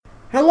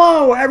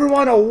Hello,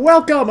 everyone, and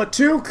welcome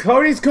to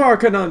Cody's Car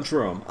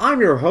Conundrum.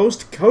 I'm your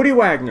host, Cody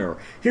Wagner.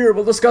 Here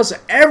we'll discuss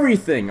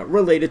everything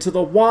related to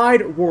the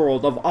wide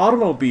world of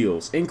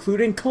automobiles,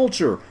 including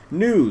culture,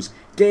 news,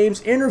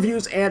 games,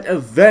 interviews, and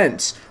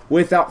events.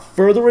 Without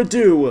further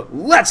ado,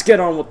 let's get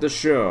on with the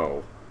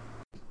show.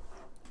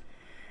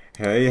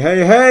 Hey,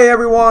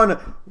 everyone!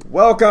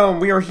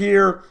 Welcome, we are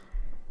here.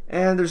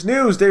 And there's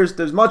news,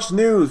 there's much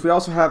news. We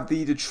also have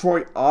the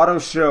Detroit Auto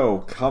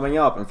Show coming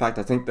up. In fact,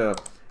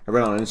 I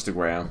read on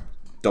Instagram,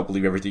 don't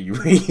believe everything you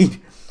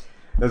read,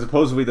 that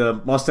supposedly the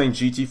Mustang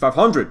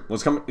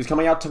GT500 is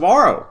coming out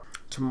tomorrow.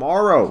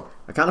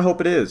 I kind of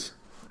hope it is.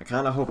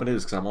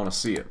 Because I want to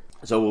see it.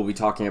 So we'll be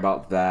talking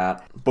about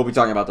that. We'll be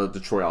talking about the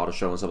Detroit Auto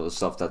Show and some of the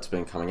stuff that's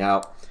been coming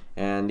out.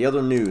 And the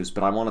other news,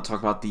 but I want to talk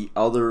about the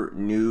other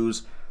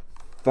news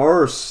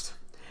first.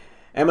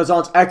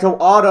 Amazon's Echo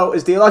Auto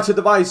is the electric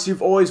device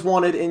you've always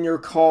wanted in your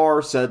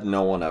car, said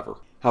no one ever.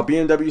 How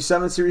BMW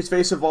 7 Series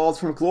face evolved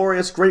from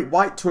glorious great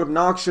white to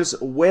obnoxious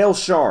whale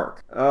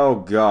shark. Oh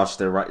gosh,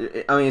 they're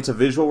right. I mean, it's a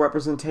visual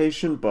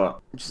representation,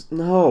 but just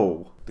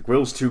no. The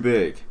grill's too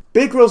big.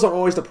 Big grills aren't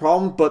always the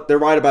problem, but they're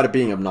right about it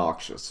being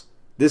obnoxious.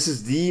 This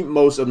is the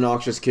most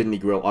obnoxious kidney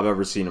grill I've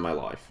ever seen in my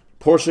life.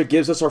 Porsche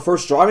gives us our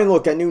first driving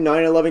look at new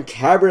 911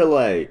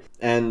 Cabriolet,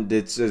 and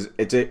it's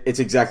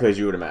exactly as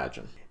you would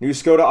imagine. New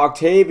Skoda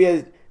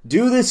Octavia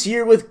due this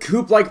year with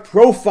coupe-like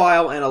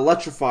profile and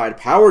electrified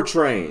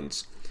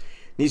powertrains.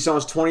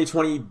 Nissan's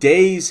 2020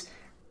 Days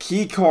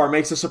key car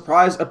makes a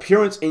surprise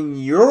appearance in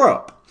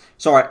Europe.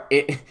 Sorry,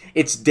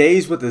 it's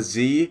Days with a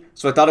Z,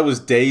 so I thought it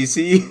was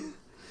Daisy.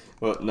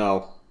 But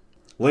no.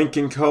 Lynk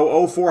 &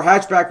 Co. 04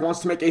 hatchback wants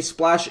to make a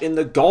splash in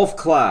the Golf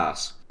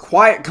class.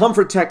 Quiet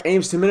Comfort Tech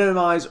aims to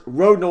minimize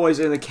road noise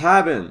in the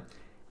cabin,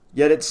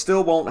 yet it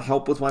still won't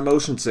help with my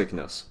motion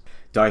sickness.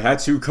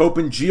 Daihatsu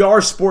Copen GR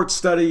Sports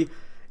Study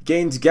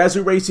gains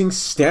Gazoo Racing's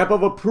stamp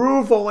of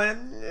approval,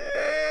 and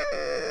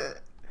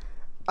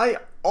I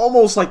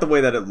almost like the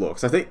way that it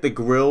looks. I think the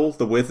grille,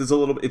 the width is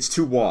it's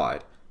too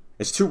wide.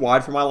 It's too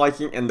wide for my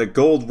liking, and the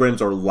gold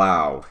rims are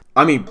loud.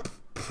 I mean,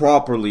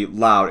 properly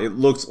loud. It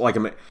looks like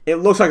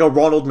a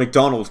Ronald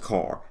McDonald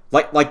car.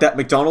 Like that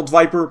McDonald's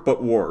Viper,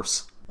 but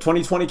worse.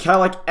 2020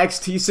 Cadillac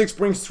XT6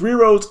 brings 3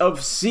 rows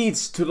of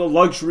seats to the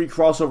luxury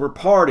crossover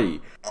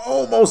party.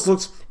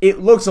 It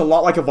looks a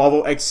lot like a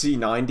Volvo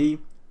XC90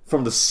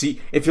 from the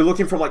C. If you're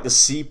looking from like the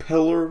C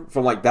pillar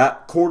from like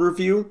that quarter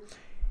view.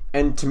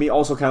 And to me,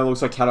 also kind of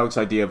looks like Cadillac's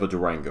idea of a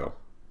Durango.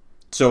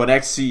 So an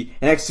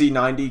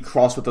XC90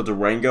 crossed with a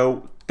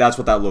Durango, that's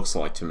what that looks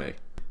like to me.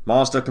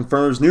 Mazda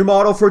confirms new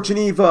model for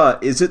Geneva.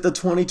 Is it the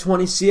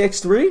 2020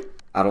 CX-3?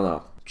 I don't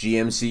know.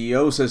 GM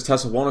CEO says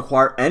Tesla won't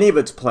acquire any of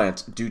its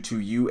plants due to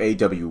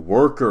UAW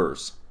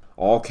workers.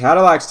 All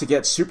Cadillacs to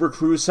get Super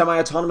Cruise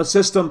semi-autonomous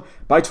system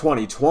by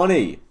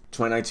 2020.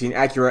 2019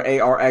 Acura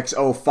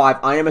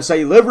ARX05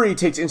 IMSA livery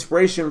takes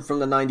inspiration from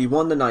the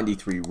 91 to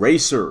 93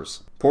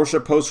 racers.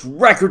 Porsche posts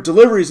record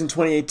deliveries in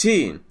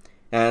 2018,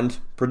 and,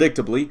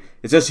 predictably,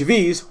 its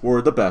SUVs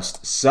were the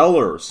best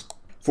sellers.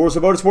 Forza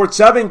Motorsport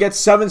 7 gets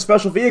 7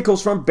 special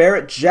vehicles from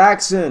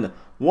Barrett-Jackson,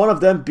 one of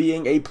them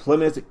being a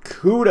Plymouth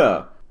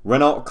Cuda.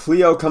 Renault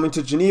Clio coming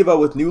to Geneva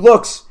with new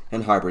looks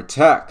and hybrid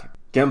tech.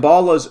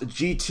 Gambala's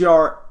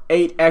GTR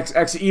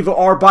 8XX Evo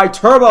R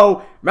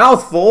bi-turbo,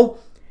 mouthful,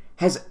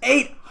 has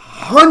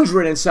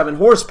 807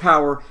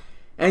 horsepower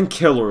and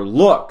killer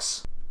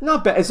looks.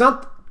 Not bad. It's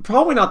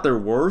probably not their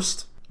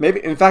worst.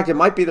 Maybe, in fact, it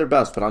might be their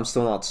best, but I'm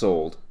still not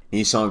sold.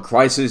 Nissan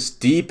crisis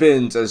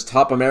deepens as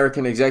top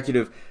American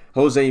executive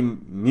Jose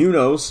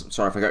Munoz,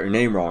 sorry if I got your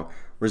name wrong,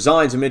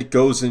 resigns amid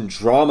Gozen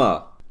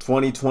drama.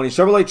 2020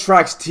 Chevrolet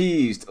Trax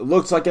teased.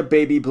 Looks like a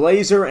baby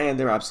Blazer, and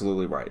they're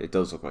absolutely right. It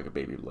does look like a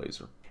baby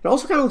Blazer. It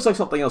also kind of looks like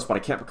something else, but I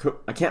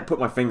can't put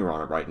my finger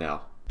on it right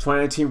now.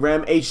 2019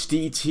 Ram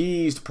HD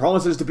teased.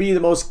 Promises to be the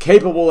most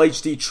capable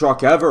HD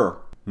truck ever.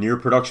 Near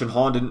production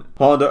Honda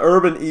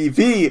Urban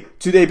EV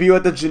to debut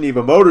at the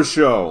Geneva Motor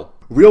Show.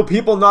 Real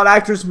people, not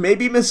actors, may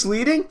be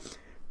misleading?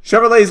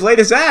 Chevrolet's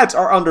latest ads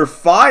are under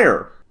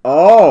fire.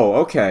 Oh,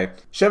 okay.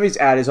 Chevy's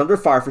ad is under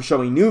fire for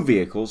showing new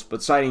vehicles,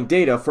 but citing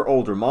data for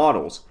older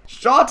models.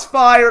 Shots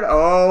fired!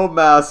 Oh,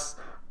 mess.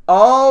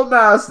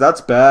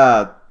 That's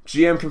bad.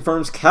 GM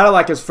confirms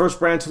Cadillac as first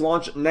brand to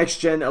launch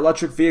next-gen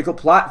electric vehicle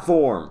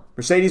platform.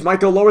 Mercedes might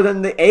go lower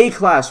than the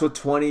A-Class with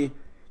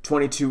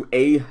 2022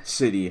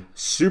 A-City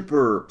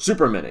Super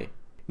Mini.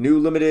 New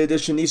limited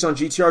edition Nissan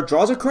GTR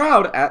draws a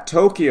crowd at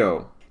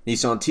Tokyo.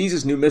 Nissan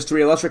teases new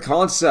mystery electric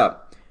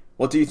concept.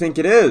 What do you think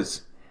it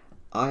is?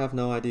 I have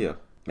no idea.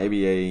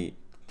 Maybe a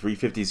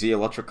 350Z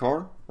electric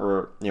car?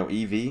 Or,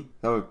 EV?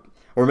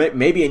 Or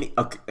maybe an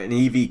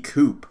EV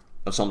coupe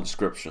of some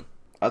description.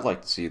 I'd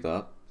like to see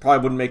that.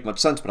 Probably wouldn't make much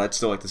sense, but I'd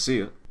still like to see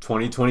it.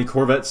 2020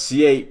 Corvette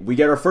C8. We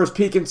get our first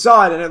peek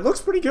inside, and it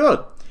looks pretty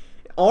good.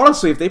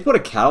 Honestly, if they put a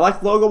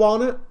Cadillac logo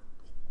on it,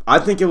 I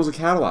think it was a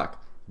Cadillac.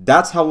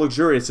 That's how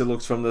luxurious it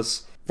looks from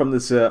this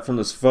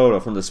photo,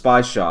 from the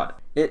spy shot.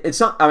 It's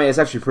not. I mean, it's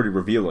actually pretty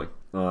revealing.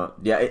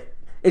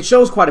 It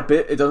shows quite a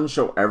bit. It doesn't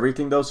show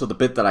everything, though, so the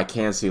bit that I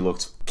can see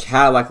looks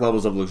Cadillac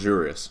levels of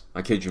luxurious.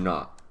 I kid you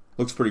not.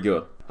 Looks pretty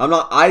good.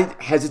 I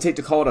hesitate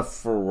to call it a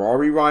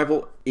Ferrari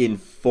rival in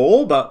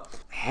full, but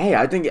hey,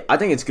 I think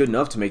it's good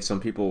enough to make some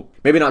people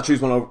maybe not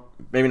choose one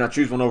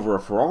over a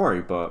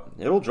Ferrari, but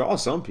it'll draw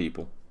some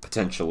people,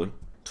 potentially.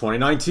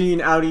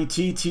 2019 Audi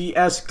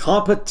TTS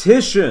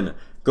competition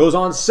goes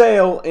on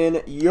sale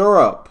in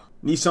Europe.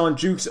 Nissan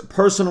Juke's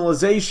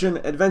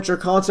personalization adventure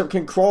concept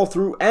can crawl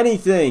through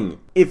anything,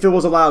 if it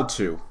was allowed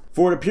to.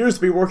 Ford appears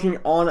to be working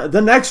on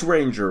the next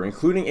Ranger,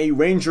 including a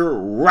Ranger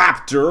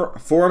Raptor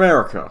for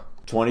America.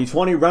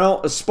 2020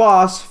 Renault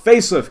Espace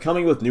facelift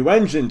coming with new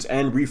engines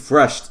and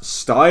refreshed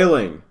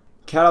styling.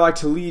 Cadillac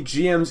to lead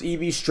GM's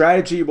EV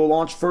strategy will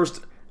launch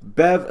first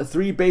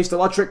BEV3 based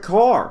electric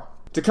car.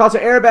 Takata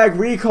airbag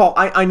recall.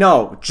 I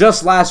know,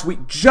 just last week,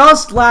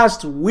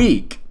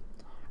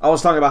 I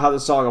was talking about how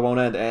this saga won't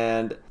end,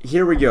 and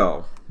here we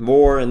go.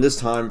 More, and this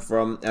time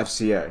from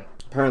FCA.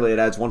 Apparently it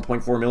adds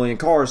 1.4 million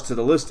cars to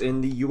the list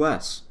in the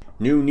US.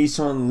 New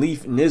Nissan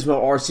Leaf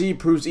Nismo RC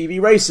proves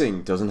EV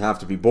racing doesn't have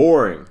to be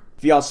boring.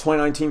 Fiat's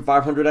 2019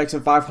 500X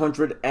and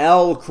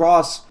 500L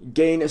Cross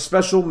gain a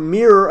special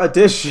mirror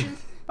edition.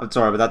 I'm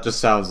sorry, but that just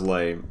sounds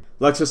lame.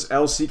 Lexus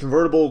LC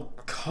convertible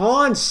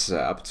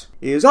concept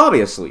is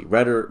obviously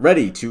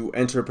ready to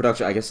enter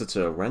production. I guess it's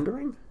a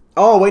rendering?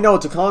 Oh, wait, no,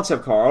 it's a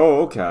concept car.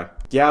 Oh, okay.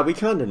 Yeah, we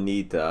kind of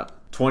need that.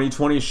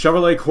 2020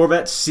 Chevrolet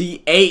Corvette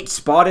C8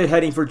 spotted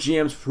heading for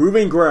GM's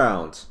Proving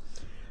Grounds.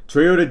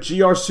 Toyota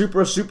GR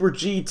Supra Super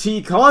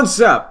GT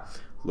concept.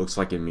 Looks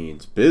like it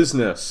means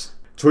business.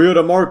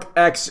 Toyota Mark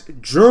X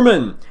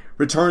German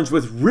returns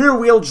with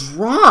rear-wheel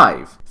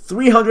drive,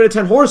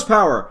 310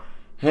 horsepower,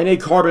 and a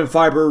carbon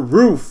fiber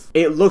roof.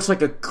 It looks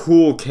like a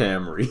cool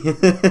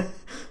Camry.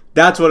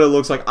 That's what it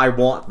looks like. I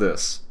want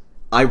this.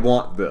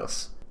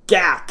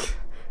 GAC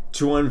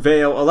to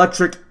unveil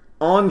electric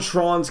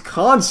Ontron's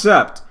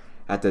concept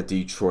at the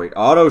Detroit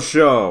Auto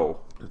Show.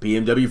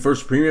 BMW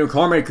first premium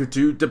car maker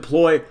to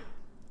deploy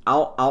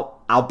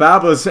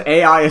Albaba's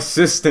AI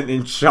assistant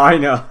in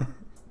China.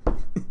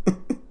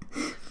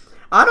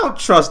 I don't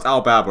trust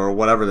Albaba or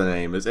whatever the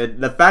name is.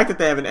 And the fact that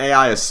they have an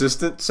AI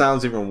assistant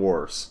sounds even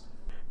worse.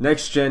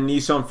 Next gen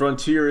Nissan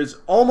Frontier is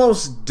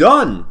almost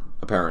done,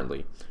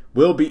 apparently.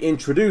 Will be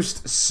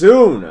introduced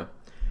soon.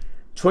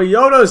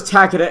 Toyota's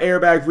Takata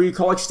airbag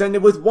recall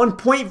extended with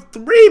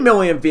 1.3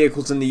 million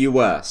vehicles in the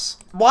US.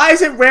 Why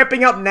is it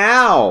ramping up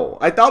now?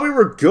 I thought we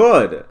were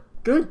good.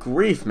 Good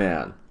grief,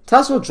 man.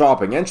 Tesla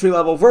dropping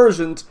entry-level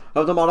versions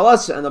of the Model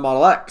S and the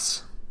Model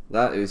X.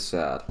 That is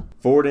sad.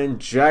 Ford and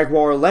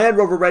Jaguar Land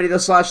Rover ready to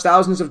slash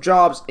thousands of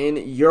jobs in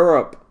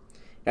Europe.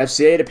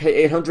 FCA to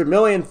pay $800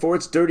 million for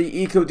its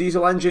dirty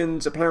eco-diesel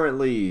engines,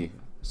 apparently.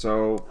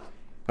 So,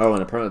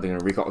 and apparently they're going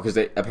to recall, because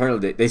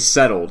they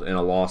settled in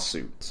a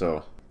lawsuit,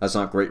 so that's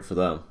not great for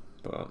them.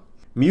 But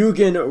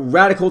Mugen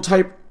Radical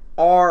Type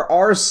R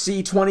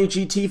RC20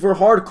 GT for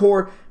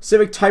hardcore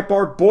Civic Type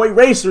R boy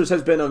racers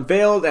has been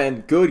unveiled,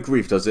 and good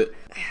grief does it.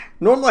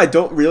 Normally I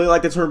don't really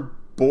like the term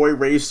boy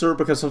racer,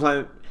 because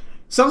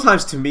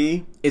sometimes to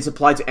me it's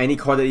applied to any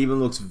car that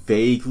even looks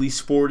vaguely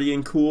sporty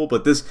and cool,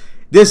 but this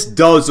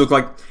does look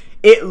like,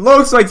 it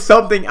looks like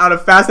something out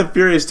of Fast and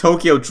Furious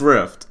Tokyo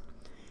Drift.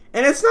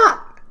 And it's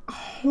not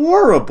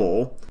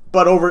horrible,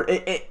 but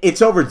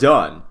it's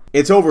overdone.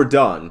 It's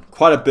overdone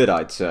quite a bit,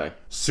 I'd say.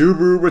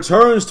 Subaru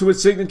returns to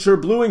its signature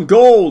blue and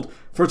gold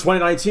for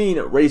 2019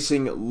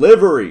 racing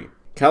livery.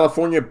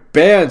 California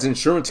bans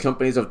insurance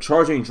companies of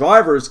charging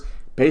drivers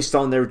based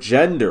on their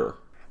gender.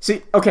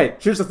 See, okay,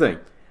 here's the thing.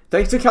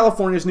 Thanks to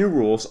California's new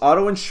rules,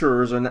 auto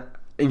insurers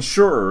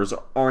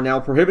are now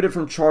prohibited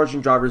from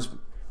charging drivers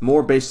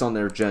more based on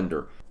their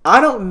gender. I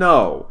don't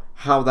know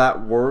how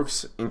that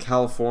works in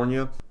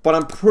California, but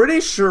I'm pretty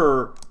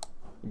sure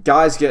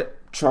guys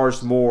get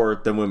charged more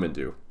than women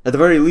do. At the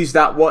very least,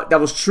 that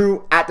was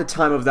true at the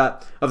time of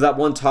that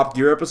one Top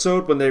Gear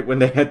episode when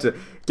they had to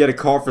get a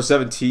car for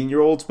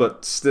 17-year-olds.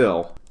 But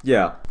still,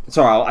 yeah.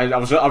 Sorry, I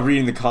was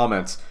reading the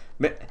comments.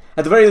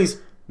 At the very least,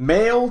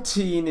 male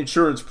teen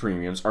insurance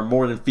premiums are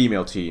more than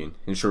female teen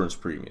insurance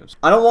premiums.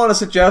 I don't want to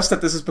suggest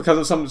that this is because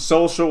of some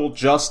social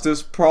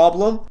justice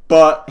problem,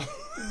 but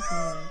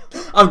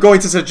I'm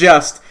going to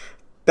suggest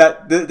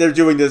that they're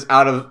doing this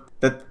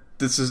that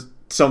this is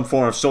some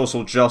form of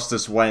social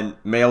justice when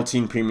male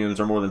teen premiums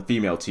are more than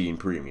female teen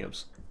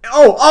premiums.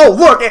 Oh,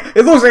 look,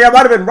 it looks like I might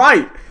have been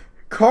right.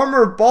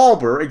 Carmer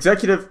Balber,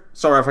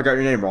 sorry if I got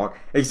your name wrong,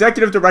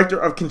 executive director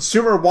of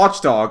Consumer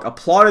Watchdog,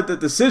 applauded the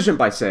decision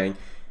by saying,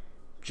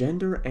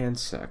 "Gender and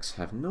sex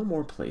have no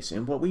more place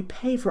in what we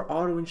pay for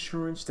auto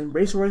insurance than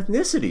race or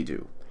ethnicity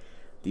do.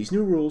 These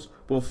new rules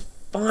will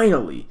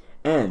finally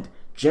end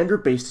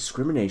gender-based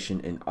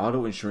discrimination in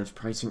auto insurance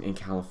pricing in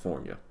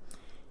California.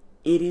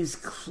 It is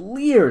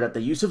clear that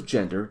the use of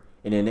gender,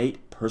 an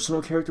innate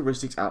personal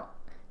characteristic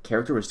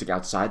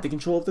outside the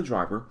control of the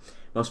driver,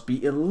 must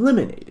be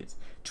eliminated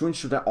to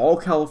ensure that all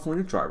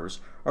California drivers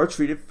are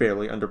treated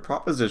fairly under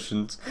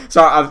propositions."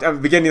 Sorry,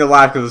 I'm beginning to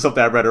laugh because of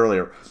something I read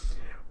earlier.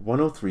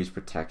 103's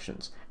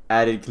protections.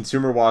 added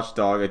consumer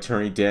watchdog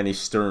attorney Danny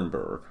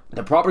Sternberg.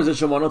 The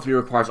Proposition 103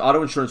 requires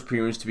auto insurance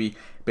premiums to be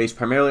based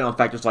primarily on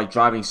factors like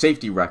driving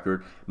safety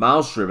record,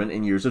 miles driven,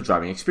 and years of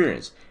driving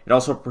experience. It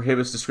also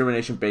prohibits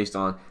discrimination based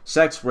on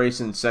sex,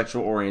 race, and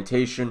sexual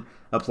orientation,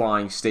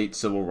 applying state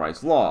civil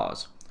rights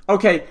laws.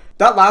 Okay,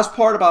 that last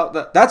part about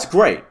that, that's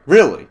great,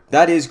 really.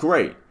 That is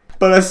great.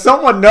 But as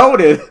someone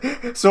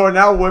noted, so are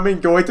now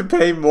women going to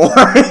pay more?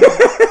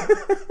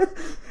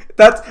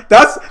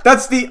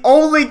 That's the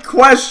only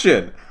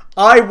question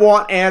I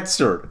want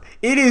answered.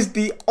 It is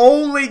the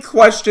only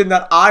question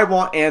that I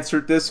want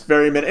answered this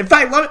very minute. In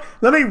fact,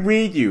 let me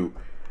read you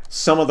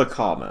some of the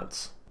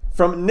comments.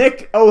 From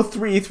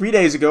Nick03 3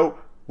 days ago,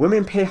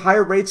 women pay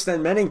higher rates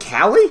than men in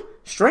Cali?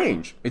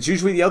 Strange. It's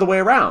usually the other way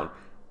around.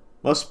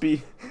 Must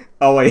be...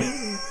 Oh, wait.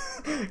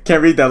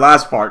 Can't read that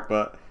last part,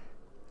 but...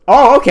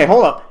 Oh, okay,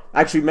 hold up.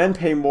 Actually, men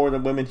pay more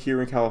than women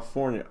here in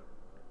California.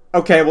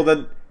 Okay, well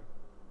then...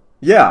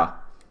 Yeah.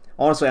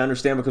 Honestly, I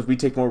understand because we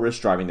take more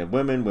risk driving than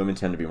women. Women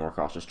tend to be more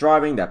cautious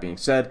driving. That being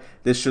said,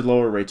 this should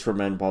lower rates for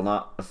men while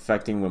not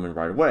affecting women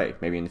right away.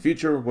 Maybe in the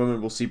future,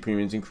 women will see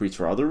premiums increase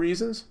for other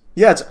reasons.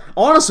 Yeah,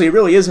 honestly, it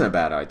really isn't a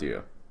bad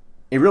idea.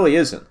 It really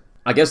isn't.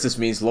 I guess this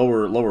means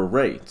lower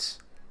rates.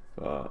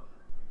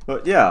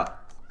 But yeah.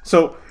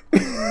 So...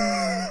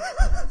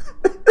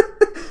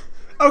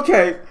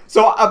 Okay,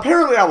 so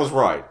apparently I was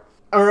right.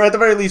 Or at the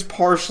very least,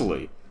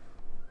 partially.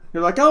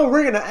 You're like, oh,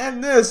 we're going to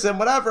end this and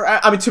whatever.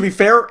 I mean, to be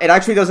fair, it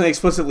actually doesn't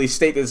explicitly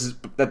state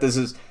it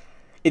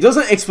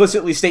doesn't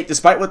explicitly state,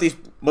 despite what the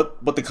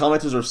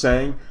commenters are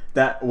saying,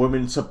 that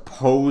women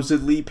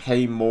supposedly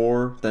pay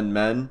more than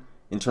men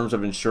in terms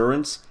of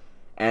insurance.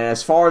 And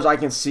as far as I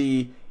can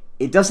see,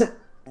 it doesn't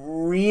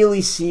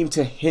really seem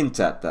to hint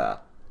at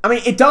that. I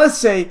mean, it does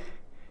say,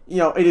 you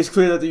know, it is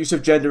clear that the use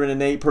of gender and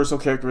innate personal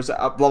characteristics,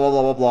 blah, blah,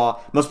 blah, blah, blah,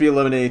 must be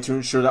eliminated to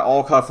ensure that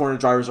all California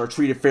drivers are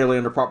treated fairly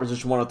under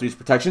Proposition 103's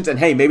protections. And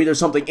hey, maybe there's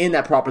something in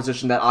that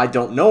proposition that I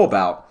don't know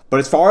about.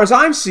 But as far as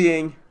I'm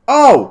seeing,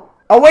 wait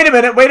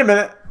a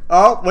minute.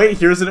 Oh, wait,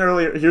 here's an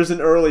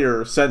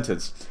earlier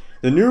sentence.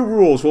 The new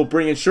rules will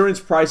bring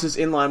insurance prices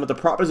in line with the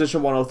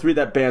Proposition 103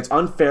 that bans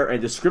unfair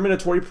and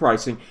discriminatory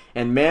pricing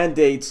and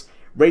mandates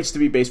rates to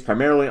be based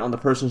primarily on the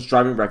person's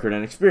driving record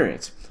and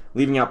experience,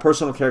 leaving out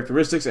personal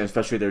characteristics and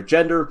especially their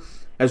gender,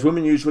 as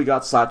women usually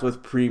got slapped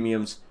with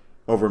premiums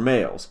over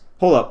males.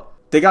 Hold up.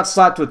 They got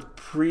slapped with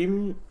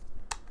premium?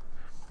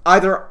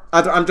 Either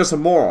I'm just a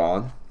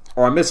moron,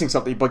 or I'm missing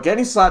something, but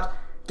getting slapped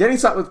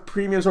with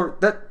premiums,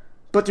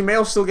 but do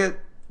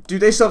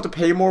they still have to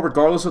pay more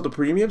regardless of the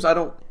premiums?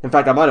 In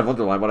fact, I might have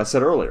underlined what I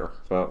said earlier,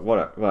 but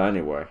well,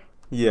 anyway.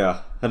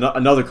 Yeah,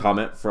 another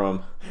comment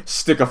from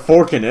Stick a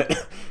Fork in It.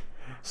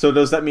 So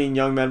does that mean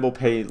young men will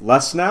pay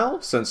less now,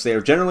 since they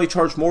are generally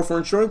charged more for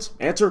insurance?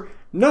 Answer,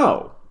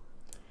 no.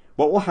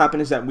 What will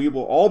happen is that we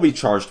will all be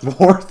charged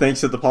more,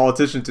 thanks to the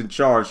politicians in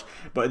charge,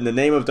 but in the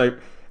name of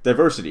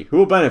diversity. Who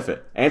will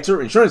benefit?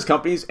 Answer, insurance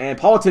companies and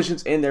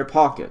politicians in their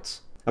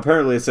pockets.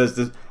 Apparently it says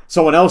this,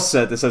 someone else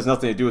said this has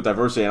nothing to do with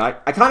diversity, and I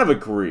kind of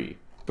agree,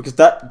 because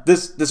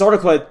this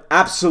article had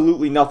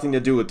absolutely nothing to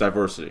do with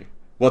diversity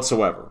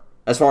whatsoever.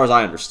 As far as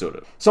I understood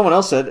it. Someone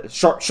else said,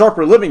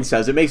 Sharper Living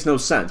says, it makes no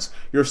sense.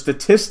 You're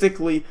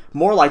statistically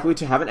more likely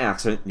to have an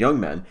accident, young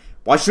men.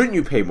 Why shouldn't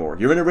you pay more?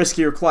 You're in a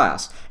riskier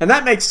class. And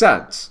that makes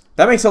sense.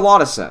 That makes a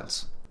lot of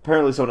sense.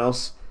 Apparently someone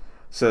else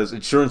says,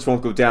 insurance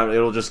won't go down,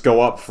 it'll just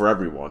go up for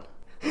everyone.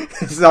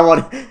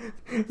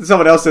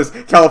 Someone else says,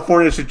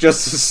 California should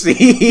just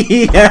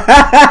secede.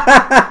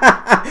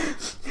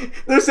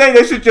 They're saying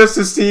they should just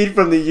secede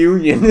from the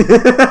union.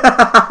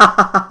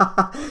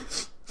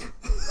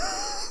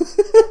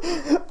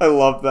 I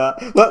love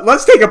that.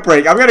 Let's take a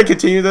break. I'm going to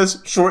continue this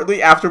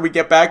shortly after we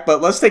get back, but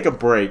let's take a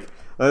break.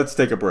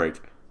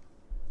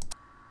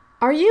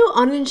 Are you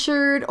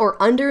uninsured or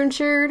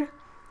underinsured?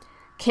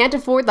 Can't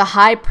afford the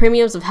high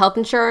premiums of health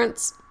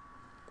insurance?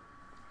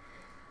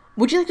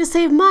 Would you like to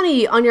save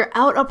money on your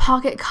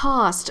out-of-pocket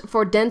cost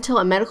for dental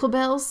and medical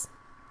bills?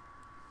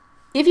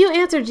 If you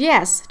answered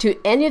yes to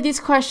any of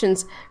these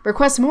questions,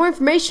 request more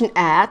information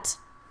at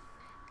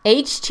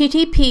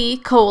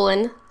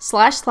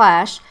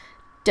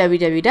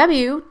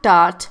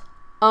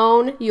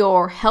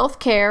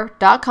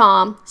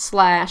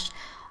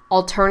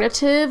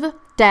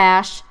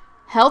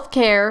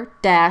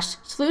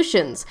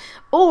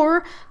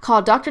or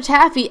call Dr.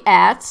 Taffy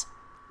at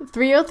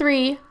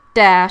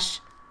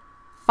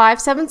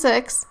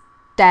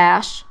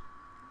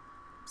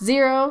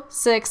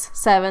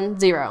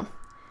 303-576-0670.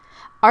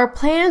 Our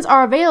plans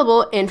are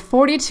available in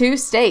 42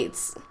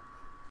 states.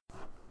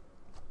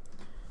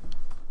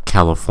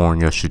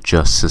 California should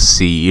just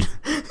secede.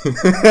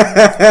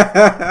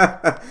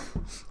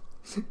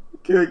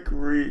 Good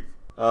grief.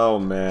 Oh,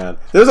 man.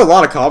 There's a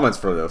lot of comments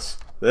for this.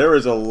 There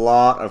is a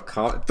lot of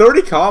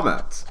 30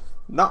 comments.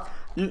 Not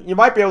you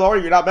might be able to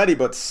argue not many,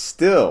 but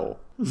still.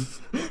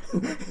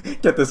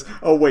 Get this.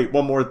 Oh, wait,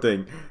 one more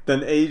thing.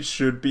 Then age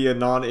should be a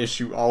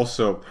non-issue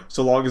also.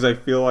 So long as I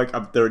feel like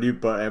I'm 30,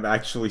 but I'm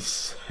actually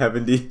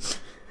 70.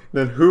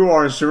 Then who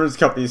are insurance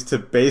companies to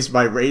base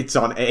my rates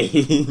on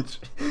age?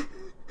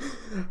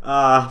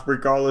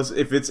 Regardless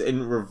if it's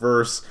in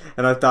reverse,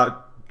 and I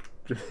thought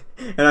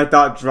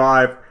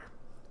drive,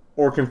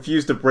 or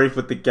confused the brake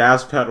with the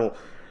gas pedal.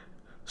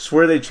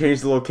 Swear they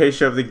changed the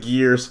location of the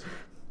gears.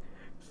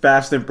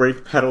 Fast and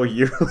brake pedal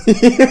yearly.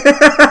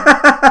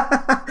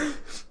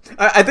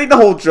 I think the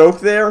whole joke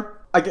there.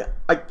 I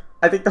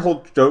think the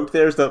whole joke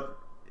there is the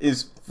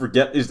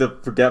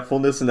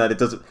forgetfulness, and that it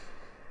doesn't.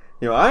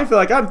 I feel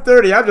like I'm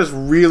 30. I'm just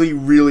really,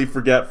 really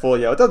forgetful.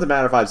 It doesn't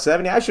matter if I'm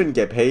 70. I shouldn't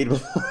get paid more,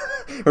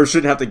 or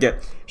shouldn't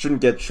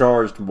get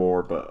charged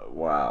more. But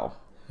wow.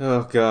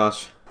 Oh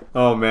gosh.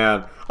 Oh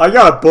man. I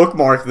gotta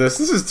bookmark this.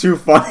 This is too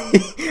funny.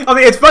 I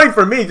mean, it's funny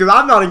for me because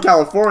I'm not in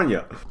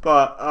California.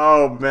 But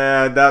oh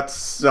man, that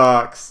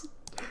sucks.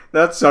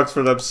 That sucks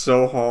for them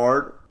so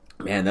hard.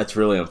 Man, that's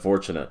really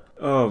unfortunate.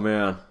 Oh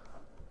man.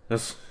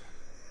 That's.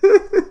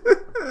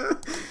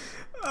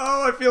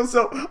 Oh,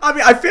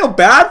 I feel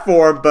bad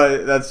for him,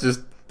 but that's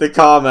just the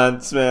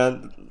comments,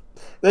 man.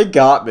 They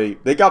got me.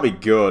 They got me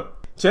good.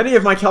 To any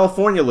of my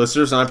California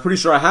listeners, and I'm pretty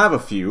sure I have a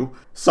few,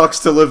 sucks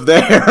to live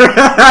there.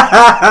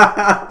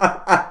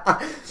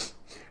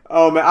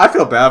 Oh, man, I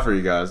feel bad for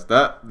you guys.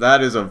 That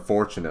is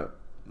unfortunate.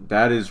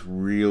 That is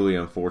really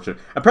unfortunate.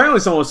 Apparently,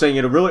 someone was saying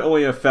it'll really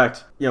only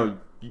affect, young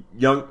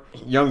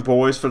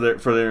boys for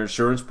their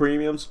insurance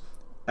premiums.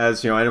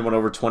 As, anyone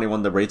over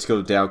 21, the rates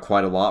go down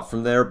quite a lot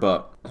from there,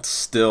 but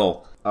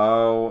still.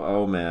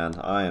 Oh man,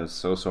 I am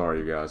so sorry,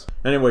 you guys.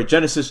 Anyway,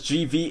 Genesis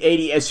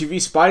GV80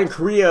 SUV spotted in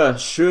Korea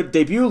should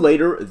debut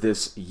later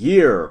this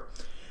year.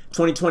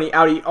 2020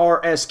 Audi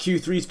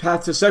RSQ3's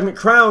path to segment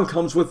crown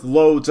comes with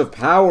loads of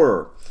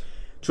power.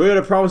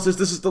 Toyota promises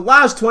this is the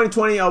last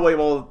 2020. Oh wait,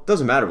 well, it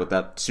doesn't matter with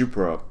that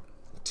Supra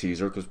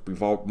teaser because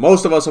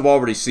most of us have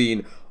already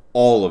seen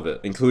all of it,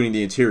 including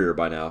the interior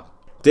by now.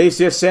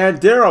 Dacia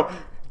Sandero.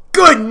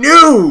 Good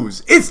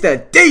news! It's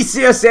the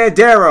Dacia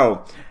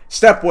Sandero!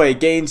 Stepway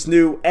gains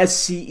new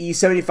SCE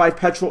 75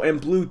 petrol and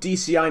blue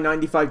DCI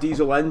 95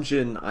 diesel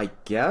engine, I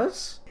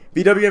guess?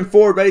 VW and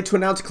Ford ready to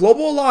announce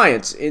global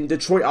alliance in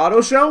Detroit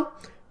Auto Show?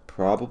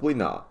 Probably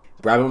not.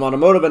 Brabham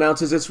Automotive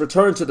announces its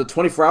return to the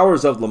 24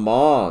 Hours of Le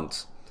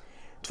Mans.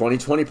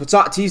 2020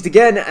 Passat teased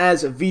again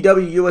as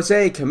VW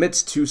USA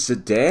commits to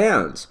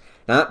sedans.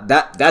 Now,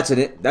 that's an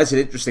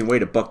interesting way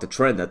to buck the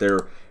trend that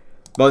they're...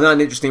 Well, not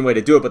an interesting way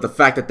to do it, but the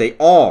fact that they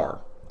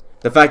are.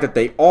 The fact that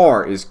they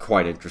are is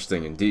quite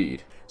interesting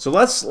indeed. So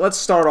let's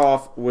start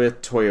off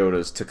with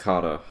Toyota's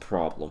Takata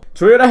problem.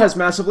 Toyota has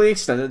massively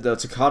extended the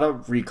Takata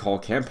recall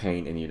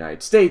campaign in the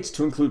United States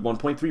to include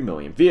 1.3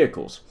 million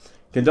vehicles.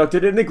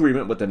 Conducted in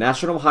agreement with the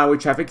National Highway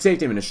Traffic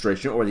Safety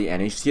Administration, or the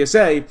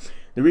NHTSA,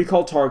 the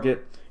recall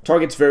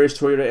targets various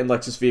Toyota and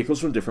Lexus vehicles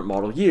from different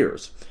model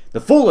years.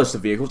 The full list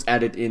of vehicles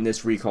added in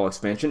this recall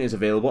expansion is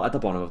available at the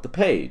bottom of the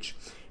page.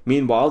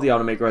 Meanwhile, the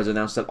automaker has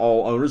announced that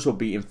all owners will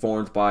be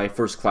informed by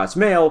first-class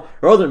mail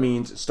or other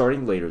means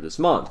starting later this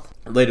month.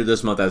 Later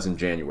this month as in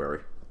January,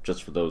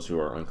 just for those who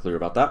are unclear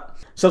about that.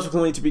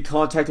 Subsequently, to be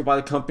contacted by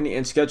the company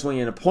and scheduling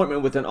an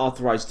appointment with an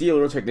authorized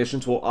dealer,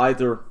 technicians will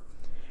either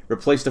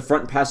replace the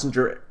front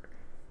passenger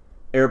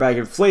airbag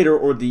inflator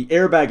or the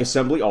airbag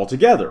assembly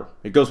altogether.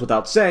 It goes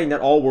without saying that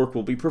all work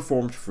will be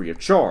performed free of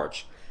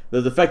charge.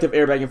 The defective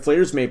airbag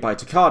inflators made by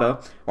Takata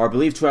are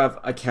believed to have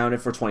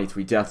accounted for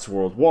 23 deaths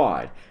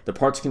worldwide. The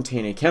parts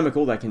contain a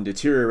chemical that can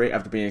deteriorate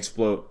after being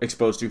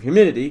exposed to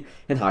humidity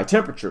and high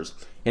temperatures.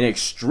 In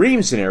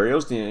extreme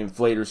scenarios, the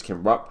inflators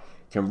can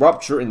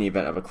rupture in the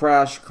event of a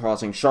crash,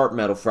 causing sharp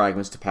metal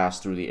fragments to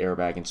pass through the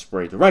airbag and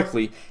spray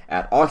directly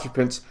at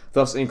occupants,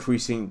 thus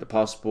increasing the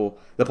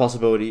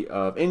possibility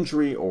of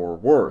injury or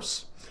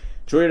worse.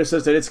 Toyota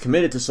says that it's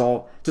committed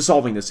to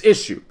solving this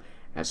issue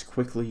as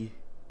quickly,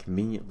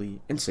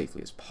 conveniently, and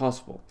safely as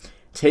possible,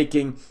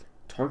 taking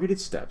targeted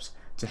steps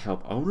to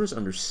help owners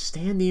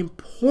understand the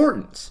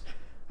importance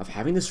of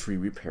having this free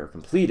repair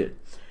completed.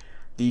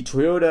 The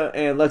Toyota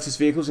and Lexus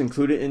vehicles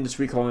included in this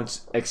recall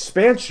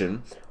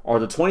expansion are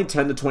the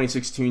 2010 to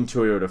 2016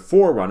 Toyota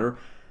 4Runner,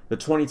 the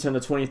 2010 to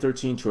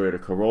 2013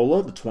 Toyota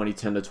Corolla, the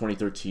 2010 to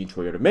 2013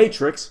 Toyota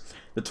Matrix,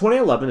 the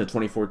 2011 to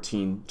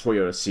 2014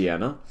 Toyota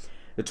Sienna,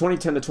 the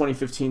 2010 to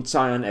 2015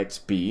 Scion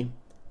XB,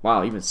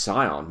 wow, even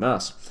Scion,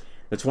 mess,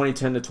 the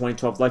 2010 to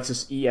 2012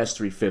 Lexus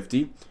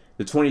ES350,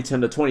 the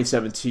 2010 to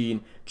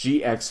 2017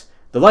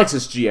 the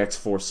Lexus GX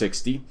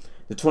 460,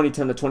 the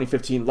 2010 to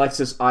 2015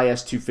 Lexus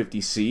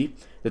IS250C,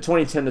 the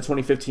 2010 to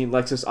 2015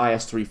 Lexus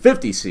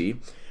IS350C,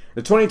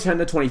 the 2010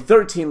 to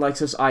 2013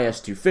 Lexus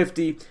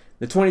IS250,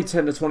 the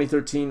 2010 to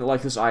 2013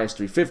 Lexus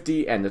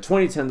IS350, and the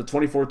 2010 to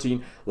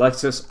 2014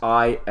 Lexus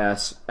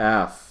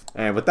ISF.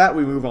 And with that,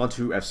 we move on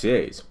to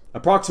FCAs.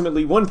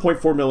 Approximately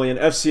 1.4 million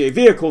FCA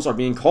vehicles are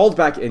being called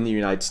back in the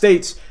United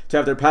States to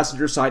have their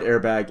passenger side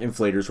airbag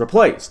inflators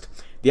replaced.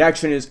 The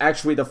action is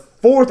actually the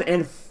fourth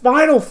and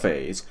final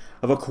phase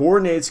of a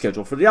coordinated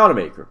schedule for the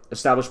automaker,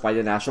 established by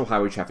the National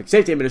Highway Traffic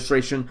Safety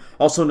Administration,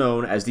 also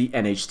known as the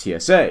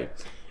NHTSA.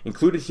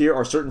 Included here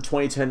are certain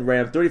 2010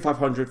 Ram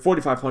 3500,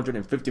 4500,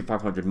 and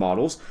 5500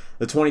 models,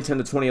 the 2010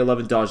 to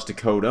 2011 Dodge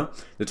Dakota,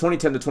 the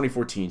 2010 to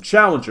 2014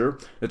 Challenger,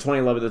 the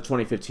 2011 to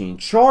 2015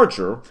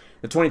 Charger,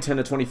 the 2010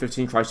 to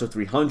 2015 Chrysler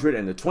 300,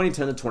 and the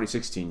 2010 to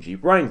 2016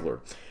 Jeep Wrangler.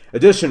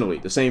 Additionally,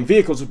 the same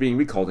vehicles are being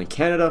recalled in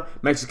Canada,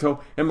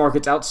 Mexico, and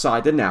markets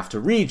outside the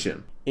NAFTA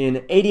region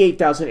in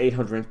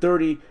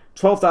 88,830,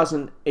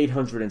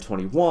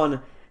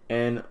 12,821,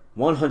 and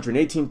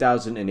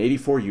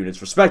 118,084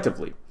 units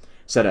respectively,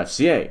 said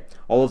FCA.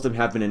 All of them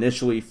have been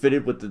initially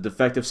fitted with the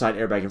defective side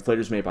airbag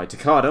inflators made by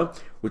Takata,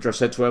 which are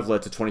said to have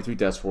led to 23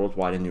 deaths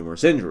worldwide and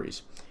numerous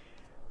injuries.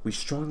 We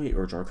strongly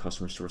urge our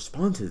customers to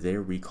respond to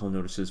their recall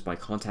notices by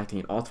contacting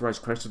an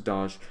authorized Chrysler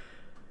Dodge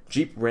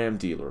Jeep Ram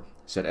dealer,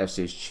 said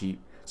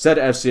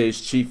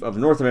FCA's Chief of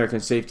North American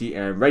Safety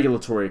and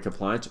Regulatory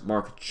Compliance,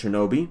 Mark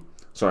Chernoby.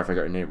 Sorry if I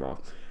got your name wrong.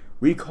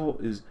 Recall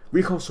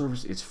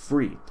service is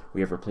free.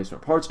 We have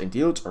replacement parts, and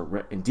dealers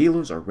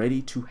are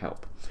ready to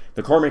help.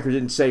 The carmaker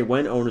didn't say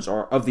when owners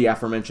of the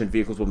aforementioned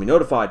vehicles will be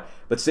notified,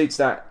 but states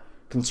that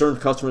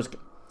concerned customers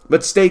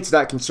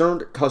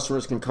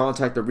can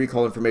contact the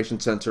Recall Information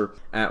Center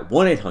at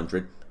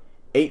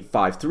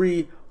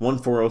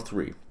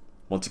 1-800-853-1403.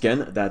 Once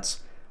again,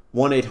 that's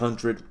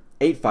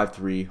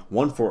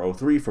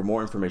 1-800-853-1403 for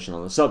more information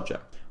on the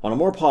subject. On a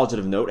more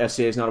positive note,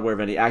 FCA is not aware of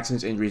any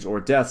accidents, injuries,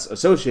 or deaths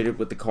associated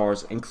with the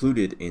cars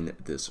included in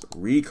this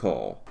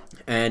recall.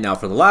 And now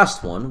for the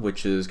last one,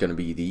 which is going to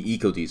be the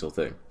EcoDiesel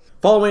thing.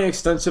 Following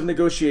extensive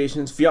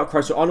negotiations, Fiat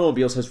Chrysler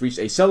Automobiles has reached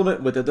a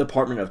settlement with the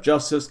Department of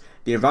Justice,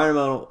 the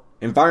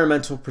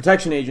Environmental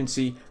Protection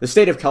Agency, the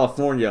state of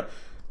California.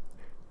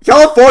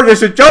 California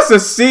should just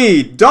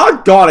secede!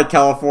 Doggone it,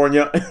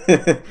 California!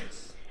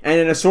 And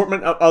an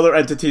assortment of other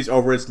entities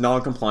over its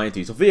non-compliant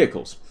diesel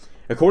vehicles.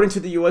 According to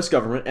the U.S.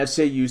 government,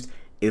 FCA used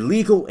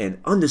illegal and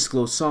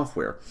undisclosed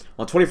software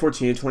on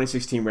 2014 and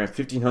 2016 Ram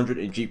 1500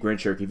 and Jeep Grand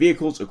Cherokee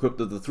vehicles equipped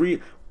with the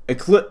 3-liter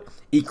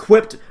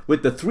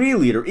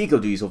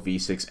EcoDiesel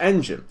V6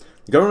 engine.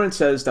 The government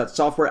says that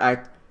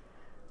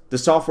the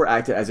software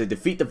acted as a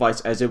defeat device,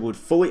 as it would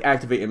fully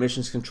activate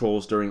emissions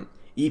controls during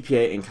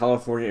EPA and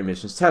California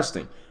emissions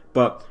testing,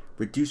 but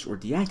reduce or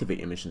deactivate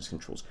emissions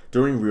controls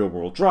during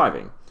real-world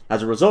driving.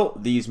 As a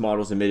result, these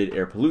models emitted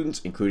air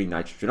pollutants, including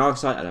nitrogen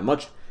oxide, at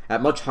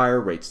much higher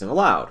rates than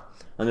allowed.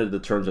 Under the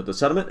terms of the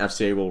settlement,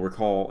 FCA will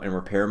recall and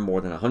repair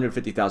more than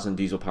 150,000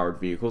 diesel-powered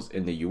vehicles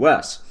in the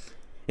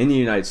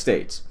United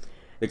States.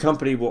 The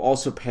company will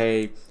also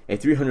pay a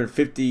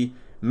 $350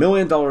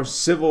 million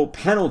civil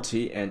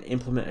penalty and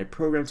implement a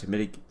program to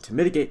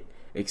mitigate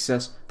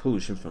excess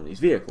pollution from these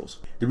vehicles.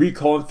 The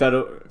recall and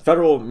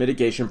federal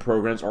mitigation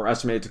programs are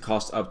estimated to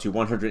cost up to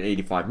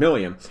 $185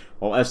 million,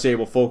 while FCA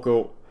will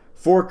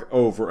fork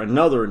over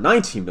another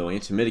 $19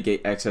 million to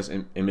mitigate excess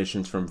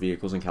emissions from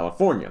vehicles in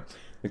California.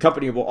 The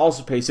company will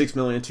also pay $6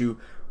 million to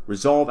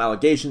resolve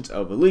allegations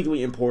of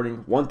illegally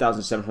importing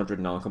 1,700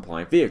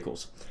 non-compliant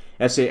vehicles.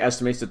 FCA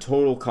estimates the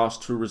total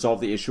cost to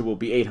resolve the issue will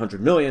be $800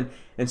 million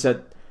and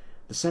said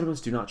the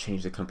settlements do not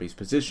change the company's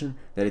position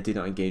that it did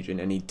not engage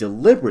in any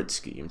deliberate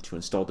scheme to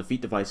install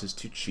defeat devices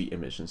to cheat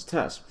emissions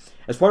tests.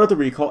 As part of the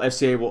recall,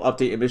 FCA will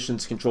update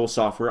emissions control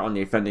software on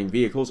the offending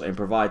vehicles and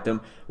provide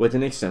them with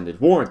an extended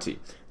warranty.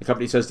 The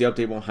company says the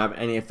update won't have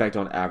any effect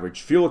on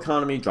average fuel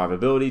economy,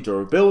 drivability,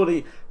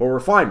 durability, or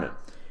refinement.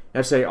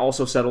 FCA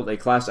also settled a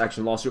class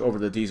action lawsuit over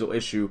the diesel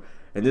issue,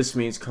 and this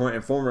means current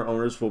and former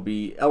owners will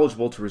be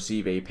eligible to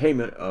receive a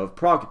payment of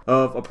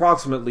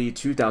approximately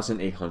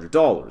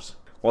 $2,800.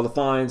 While the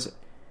fines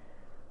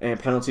and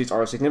penalties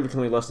are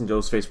significantly less than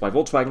those faced by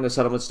Volkswagen, the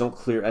settlements don't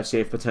clear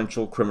FCA of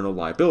potential criminal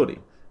liability.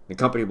 The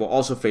company will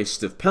also face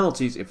stiff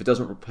penalties if it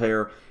doesn't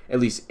repair at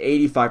least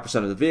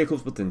 85% of the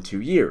vehicles within 2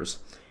 years.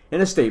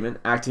 In a statement,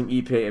 acting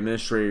EPA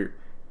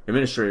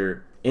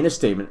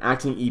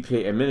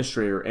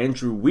Administrator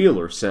Andrew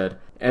Wheeler said,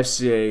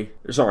 Fiat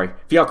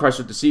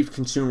Chrysler deceived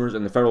consumers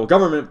and the federal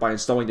government by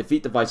installing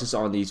defeat devices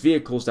on these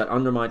vehicles that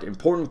undermined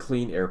important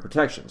clean air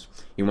protections.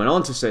 He went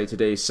on to say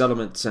today's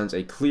settlement sends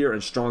a clear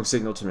and strong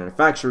signal to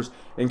manufacturers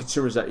and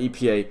consumers that the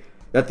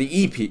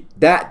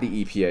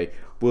EPA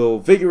will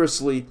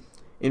vigorously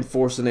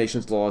enforce the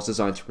nation's laws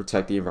designed to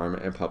protect the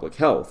environment and public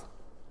health.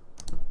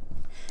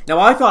 Now,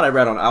 I thought I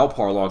read on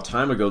Alpar a long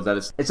time ago that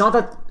it's not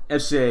that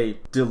FCA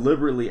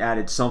deliberately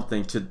added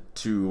something to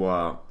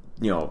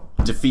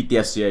defeat the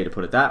FCA, to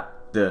put it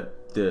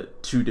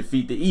to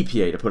defeat the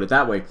EPA, to put it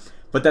that way,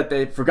 but that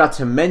they forgot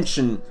to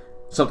mention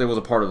something was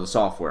a part of the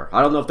software.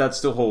 I don't know if that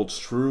still holds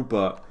true,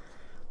 but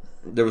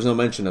there was no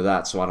mention of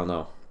that, so I don't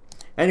know.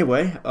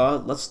 Anyway,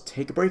 let's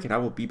take a break, and I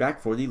will be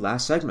back for the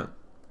last segment,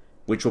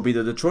 which will be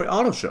the Detroit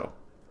Auto Show.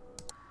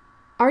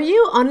 Are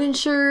you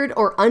uninsured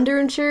or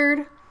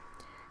underinsured?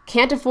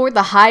 Can't afford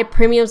the high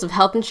premiums of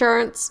health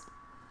insurance?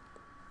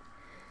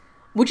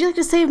 Would you like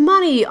to save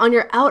money on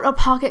your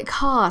out-of-pocket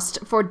cost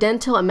for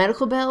dental and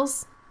medical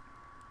bills?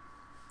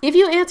 If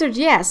you answered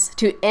yes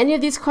to any of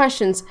these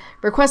questions,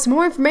 request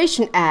more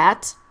information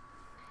at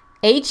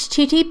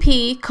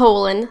http://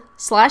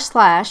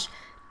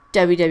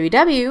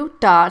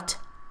 www.auto-trader.com.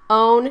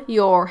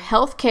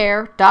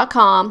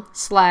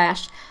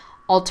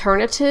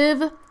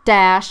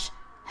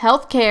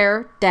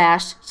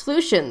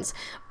 ownyourhealthcare.com/alternative-healthcare-solutions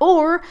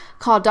or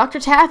call Dr.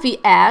 Taffy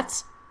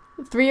at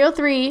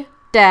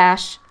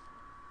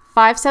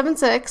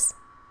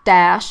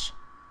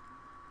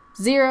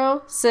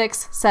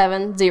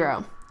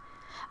 303-576-0670.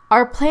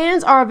 Our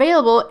plans are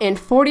available in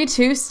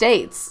 42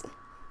 states.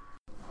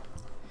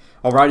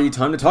 Alrighty,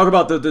 time to talk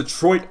about the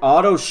Detroit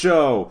Auto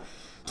Show.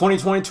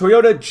 2020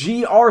 Toyota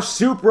GR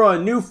Supra.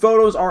 New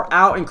photos are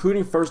out,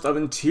 including first of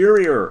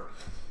interior.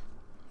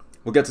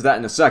 We'll get to that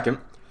in a second.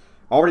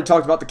 Already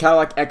talked about the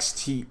Cadillac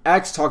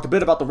XTX. Talked a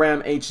bit about the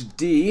Ram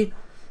HD. In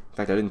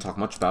fact, I didn't talk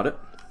much about it.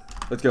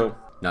 Let's go.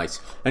 Nice.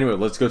 Anyway,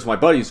 let's go to my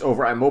buddies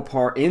over at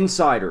Mopar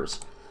Insiders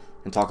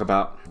and talk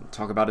about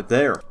it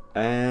there.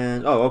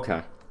 And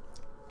okay.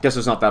 Guess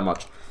there's not that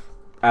much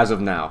as of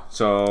now.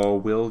 So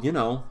we'll,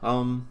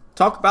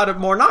 talk about it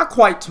more. Not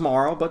quite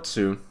tomorrow, but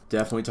soon.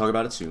 Definitely talk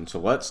about it soon. So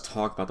let's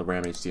talk about the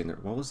Ram HD in there.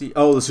 What was the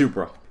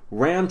Supra.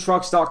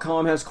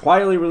 RamTrucks.com has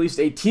quietly released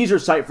a teaser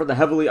site for the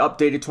heavily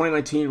updated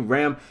 2019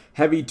 Ram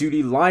Heavy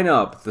Duty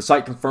lineup. The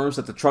site confirms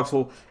that the trucks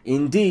will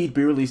indeed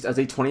be released as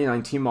a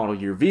 2019 model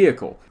year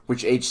vehicle,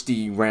 which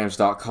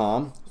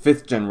HDRams.com,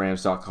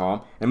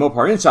 5thGenRams.com, and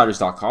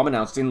MoparInsiders.com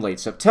announced in late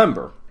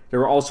September.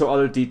 There were also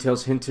other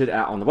details hinted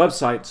at on the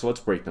website, so let's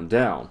break them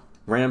down.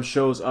 Ram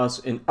shows us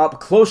an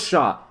up-close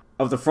shot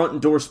of the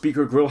front door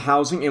speaker grille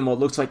housing in what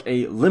looks like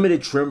a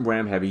limited trim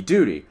Ram Heavy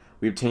Duty.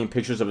 We obtained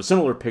pictures of a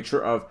similar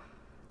picture of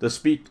the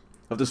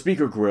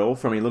speaker grille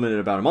from a limited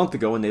about a month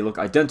ago, and they look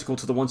identical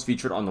to the ones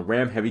featured on the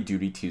Ram Heavy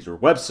Duty teaser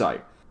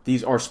website.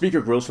 These are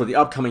speaker grilles for the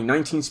upcoming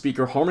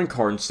 19-speaker Harman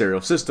Kardon stereo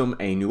system,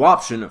 a new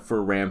option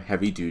for Ram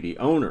Heavy Duty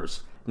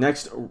owners.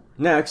 Next,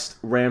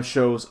 Ram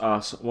shows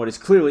us what is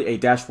clearly a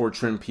dashboard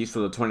trim piece for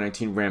the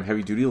 2019 Ram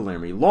Heavy Duty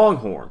Laramie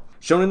Longhorn.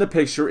 Shown in the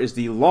picture is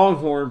the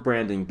Longhorn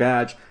branding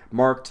badge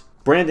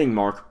branding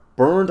mark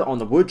burned on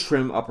the wood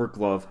trim upper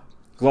glove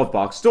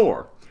box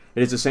door.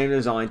 It is the same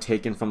design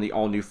taken from the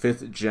all-new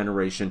 5th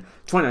generation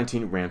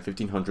 2019 Ram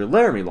 1500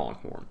 Laramie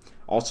Longhorn,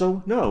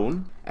 also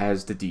known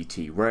as the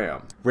DT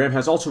Ram. Ram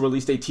has also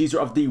released a teaser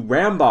of the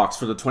Ram box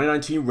for the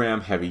 2019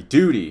 Ram Heavy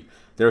Duty.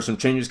 There are some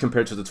changes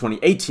compared to the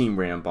 2018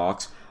 Ram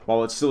box.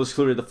 While it still is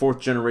clearly the 4th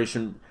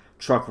generation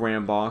truck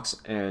Ram box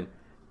and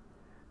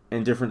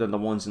different than the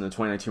ones in the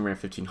 2019 Ram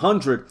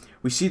 1500,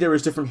 we see there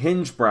is different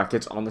hinge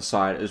brackets on the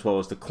side as well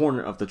as the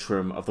corner of the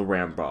trim of the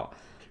Ram box.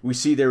 We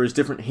see there is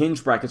different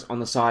hinge brackets on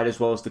the side as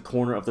well as the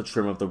corner of the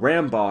trim of the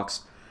Ram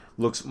box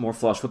looks more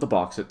flush with the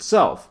box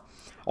itself.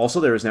 Also,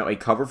 there is now a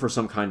cover for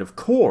some kind of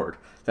cord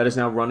that is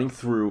now running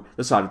through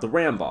the side of the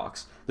Ram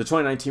box. The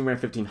 2019 Ram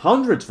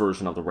 1500's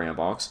version of the Ram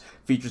box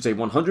features a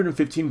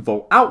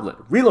 115-volt outlet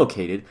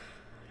relocated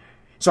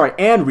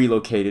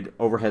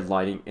overhead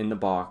lighting in the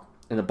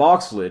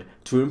box lid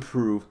to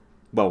improve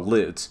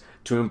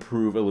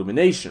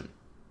illumination.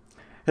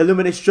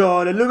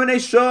 Illumination!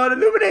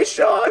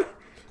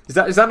 Is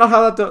that not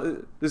how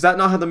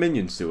the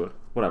Minions do it?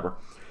 Whatever.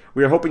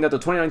 We are hoping that the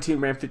 2019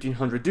 Ram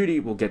 1500 Duty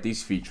will get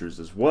these features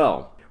as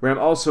well. Ram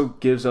also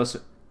gives us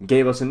a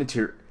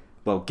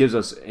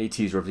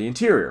teaser of the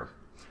interior.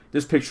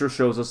 This picture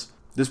gives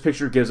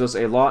us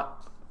a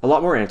lot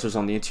more answers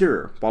on the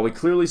interior. While we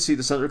clearly see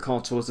the center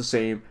console is the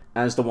same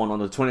as the one on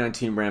the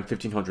 2019 Ram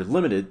 1500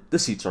 Limited, the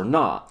seats are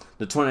not.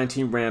 The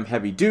 2019 Ram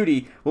Heavy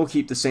Duty will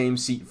keep the same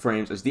seat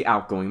frames as the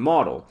outgoing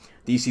model.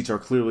 These seats are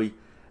clearly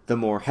the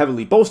more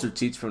heavily bolstered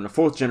seats from the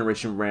 4th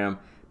generation Ram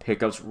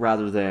pickups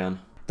rather than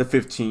the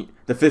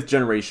 5th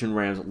generation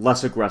Ram's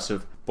less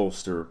aggressive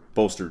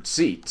bolstered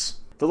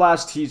seats. The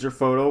last teaser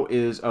photo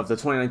is of the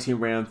 2019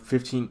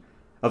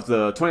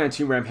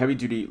 Ram Heavy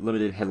Duty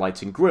Limited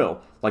headlights and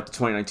grille. Like the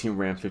 2019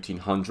 Ram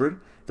 1500,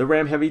 the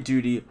Ram Heavy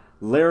Duty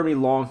Laramie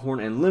Longhorn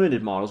and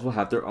Limited models will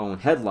have their own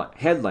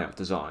headlamp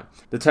design.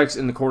 The text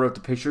in the corner of the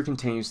picture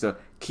contains the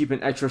 "Keep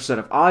an extra set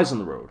of eyes on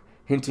the road,"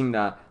 hinting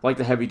that, like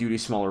the Heavy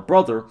Duty's smaller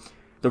brother,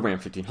 the Ram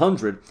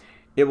 1500,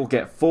 it will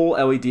get full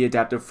LED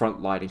adaptive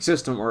front lighting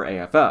system, or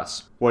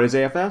AFS. What is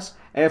AFS?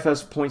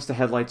 AFS points the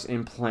headlights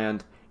in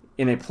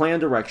a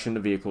planned direction the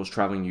vehicle is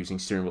traveling using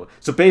steering wheel.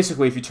 So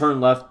basically, if you turn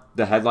left,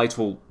 the headlights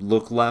will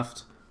look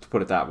left, to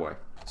put it that way.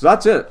 So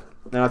that's it.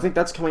 Now I think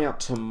that's coming out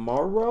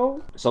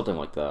tomorrow, something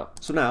like that.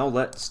 So now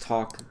let's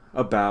talk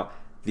about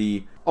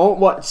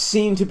what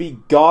seemed to be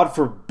God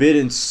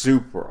forbidden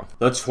Supra.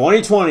 The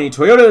 2020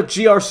 Toyota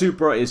GR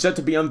Supra is set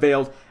to be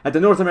unveiled at the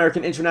North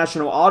American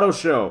International Auto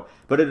Show,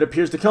 but it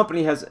appears the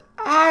company has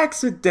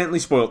accidentally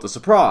spoiled the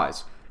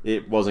surprise.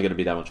 It wasn't going to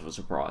be that much of a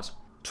surprise.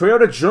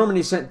 Toyota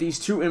Germany sent these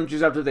two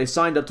images after they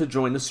signed up to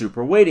join the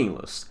Supra waiting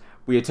list.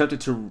 We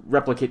attempted to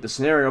replicate the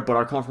scenario, but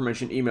our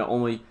confirmation email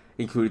only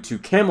included two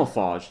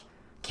camouflage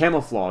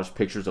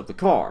pictures of the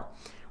car.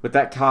 With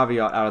that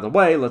caveat out of the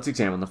way, let's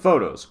examine the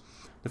photos.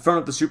 The front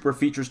of the Supra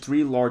features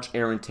 3 large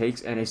air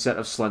intakes and a set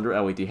of slender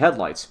LED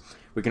headlights.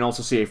 We can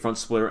also see a front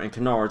splitter and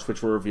canards,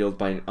 which were revealed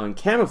by an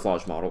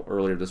uncamouflaged model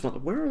earlier this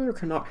month. Where are their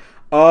canards?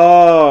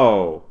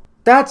 Oh!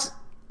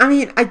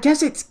 I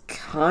guess it's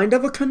kind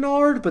of a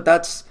canard, but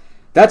that's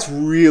That's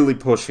really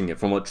pushing it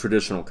from what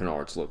traditional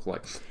canards look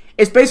like.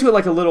 It's basically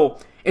like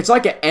it's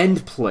like an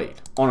end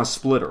plate on a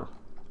splitter.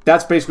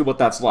 That's basically what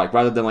that's like,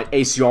 rather than like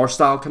ACR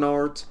style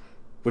canards,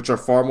 which are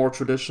far more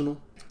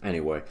traditional.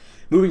 Anyway,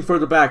 moving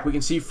further back, we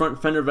can see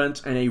front fender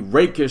vents and a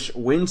rakish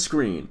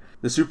windscreen.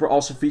 The Supra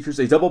also features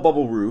a double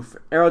bubble roof,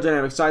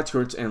 aerodynamic side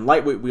skirts, and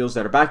lightweight wheels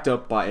that are backed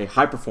up by a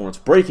high-performance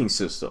braking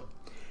system.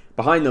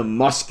 Behind the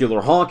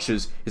muscular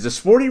haunches is a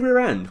sporty rear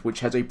end,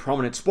 which has a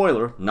prominent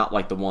spoiler, not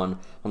like the one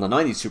on the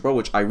 90s Supra,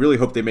 which I really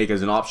hope they make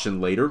as an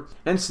option later,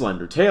 and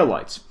slender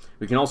taillights.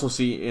 We can also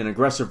see an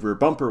aggressive rear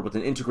bumper with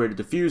an integrated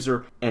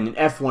diffuser and an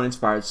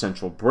F1-inspired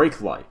central brake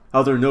light.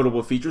 Other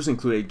notable features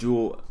include a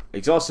dual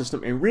exhaust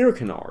system and rear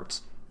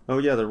canards. Oh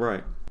yeah, they're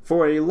right.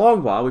 For a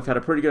long while, we've had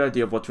a pretty good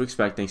idea of what to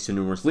expect thanks to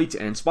numerous leaks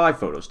and spy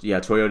photos. Yeah,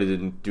 Toyota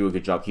didn't do a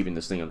good job keeping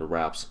this thing under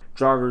wraps.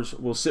 Drivers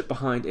will sit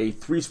behind a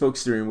 3-spoke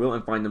steering wheel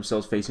and find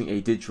themselves facing a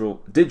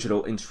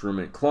digital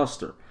instrument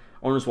cluster.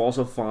 Owners will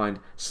also find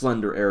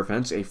slender air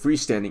vents, a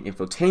freestanding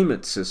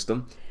infotainment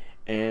system,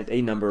 and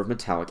a number of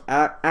metallic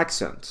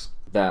accents.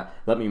 That,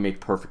 let me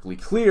make perfectly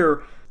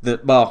clear,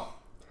 that, well,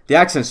 the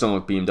accents don't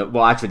look BMW.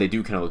 Well, actually, they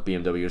do kind of look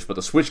BMW-ish, but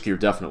the switchgear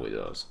definitely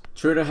does.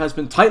 Toyota has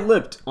been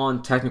tight-lipped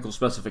on technical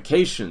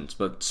specifications,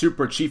 but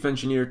Supra chief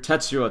engineer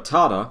Tetsuya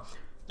Tada,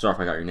 sorry if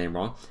I got your name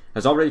wrong,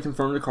 has already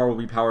confirmed the car will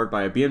be powered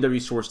by a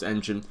BMW-sourced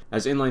engine,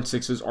 as inline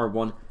sixes are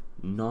one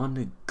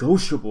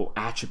non-negotiable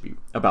attribute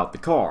about the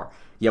car.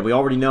 Yeah, we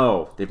already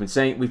know.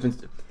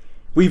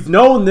 We've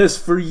known this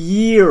for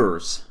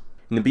years.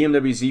 In the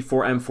BMW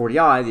Z4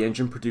 M40i, the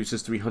engine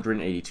produces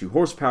 382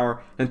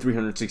 horsepower and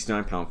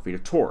 369 pound-feet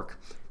of torque.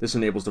 This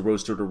enables the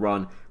Roadster to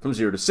run from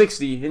 0 to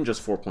 60 in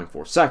just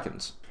 4.4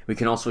 seconds. We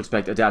can also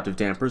expect adaptive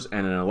dampers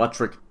and an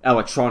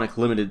electronic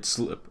limited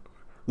slip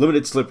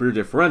rear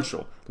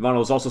differential. The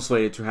model is also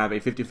slated to have a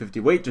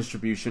 50-50 weight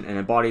distribution and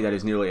a body that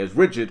is nearly as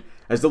rigid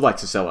as the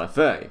Lexus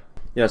LFA.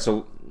 Yeah,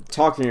 so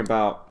talking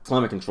about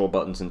climate control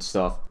buttons and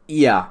stuff,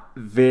 yeah,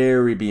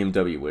 very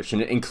BMW-ish,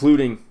 and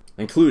including,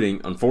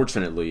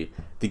 unfortunately,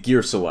 the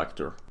gear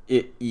selector.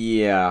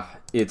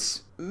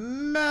 It's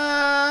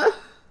meh.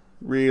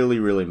 Really,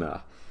 really meh.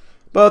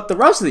 But the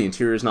rest of the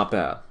interior is not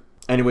bad.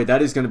 Anyway,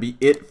 that is going to be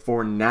it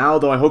for now,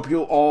 though I hope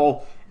you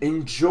all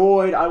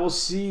enjoyed. I will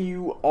see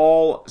you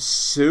all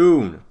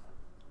soon.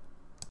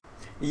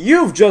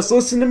 You've just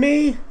listened to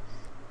me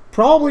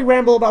probably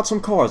ramble about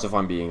some cars, if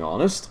I'm being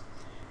honest.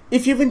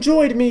 If you've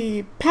enjoyed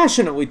me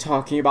passionately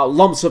talking about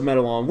lumps of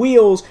metal on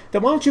wheels,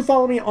 then why don't you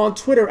follow me on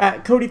Twitter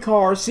at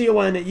CodyCar,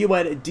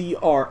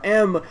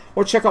 CONUNDRM,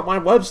 or check out my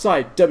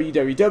website,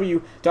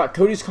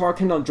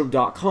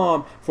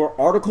 www.codyscarconundrum.com,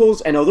 for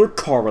articles and other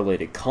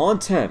car-related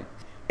content.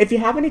 If you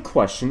have any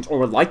questions or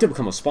would like to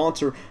become a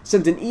sponsor,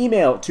 send an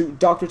email to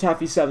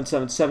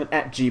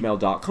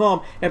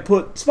drtaffy777@gmail.com and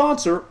put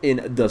sponsor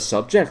in the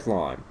subject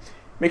line.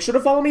 Make sure to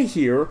follow me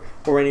here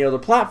or any other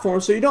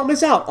platform so you don't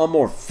miss out on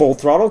more full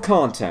throttle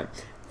content.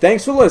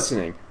 Thanks for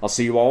listening. I'll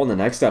see you all in the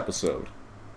next episode.